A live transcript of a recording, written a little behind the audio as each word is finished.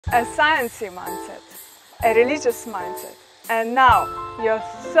A sciencey mindset, a religious mindset, and now your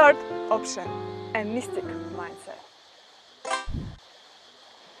third option, a mystic mindset.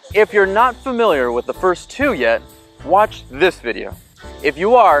 If you're not familiar with the first two yet, watch this video. If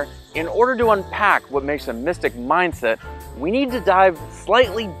you are, in order to unpack what makes a mystic mindset, we need to dive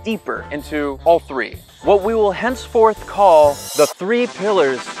slightly deeper into all three, what we will henceforth call the 3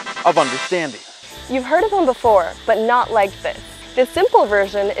 pillars of understanding. You've heard of them before, but not like this. The simple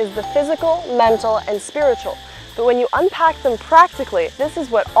version is the physical, mental, and spiritual. But when you unpack them practically, this is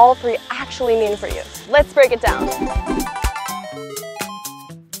what all 3 actually mean for you. Let's break it down.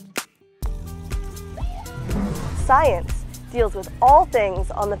 Science deals with all things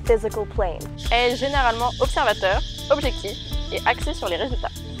on the physical plane. Est généralement observateur, objectif et axé sur les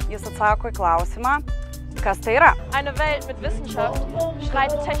résultats. Esoteric klausimą, kas tai yra? Eine Welt mit Wissenschaft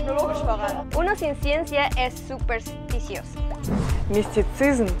schreitet technologisch voran. Uno sin ciencia es supersticioso.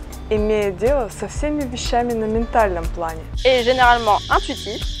 Мистицизм имеет дело со всеми вещами на ментальном плане. Est généralement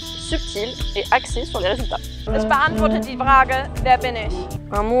intuitif, subtil et axé sur les résultats. Es beantwortet die Frage, wer bin ich?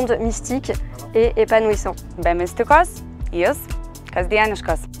 Un monde mystique et épanouissant. Be mistikos, jis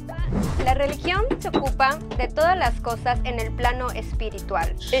kasdieniškas. La religión se ocupa de todas las cosas en el plano espiritual.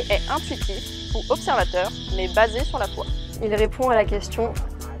 Et est intuitif ou observateur, mais basé sur la foi. Il répond à la question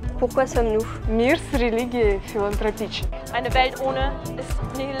 « Pourquoi sommes-nous ?» Мир с религией филантропичен. Eine Welt ohne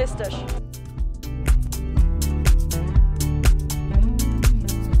ist nihilistisch.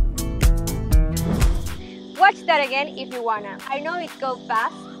 Watch that again if you wanna. I know it goes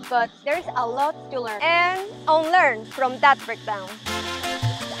fast, but there's a lot to learn and unlearn from that breakdown.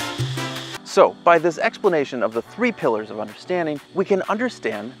 So, by this explanation of the 3 pillars of understanding, we can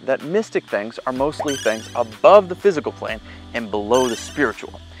understand that mystic things are mostly things above the physical plane and below the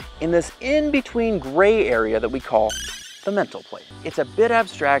spiritual, in this in-between gray area that we call the mental plane. It's a bit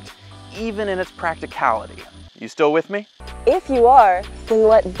abstract, even in its practicality. You still with me? If you are, then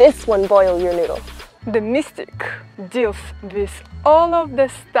let this one boil your noodles. The mystic deals with all of the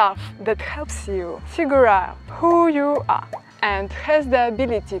stuff that helps you figure out who you are and has the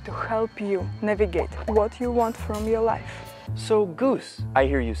ability to help you navigate what you want from your life. So Goose, I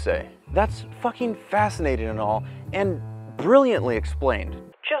hear you say, that's fucking fascinating and all, and brilliantly explained.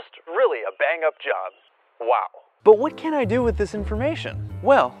 Just really a bang-up job. Wow. But what can I do with this information?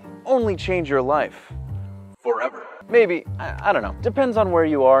 Well, only change your life. Forever. Maybe, I don't know, depends on where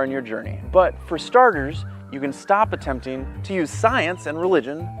you are in your journey. But for starters, you can stop attempting to use science and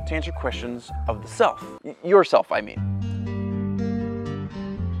religion to answer questions of the self. Yourself, I mean.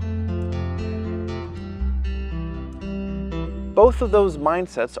 Both of those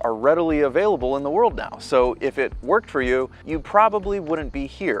mindsets are readily available in the world now, so if it worked for you, you probably wouldn't be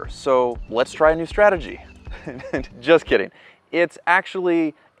here. So let's try a new strategy. Just kidding. It's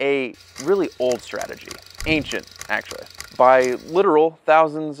actually a really old strategy. Ancient, actually, by literal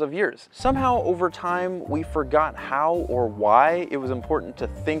thousands of years. Somehow, over time, we forgot how or why it was important to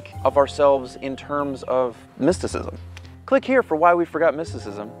think of ourselves in terms of mysticism. Click here for why we forgot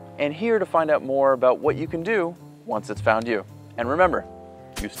mysticism, and here to find out more about what you can do once it's found you. And remember,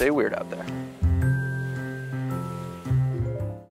 you stay weird out there.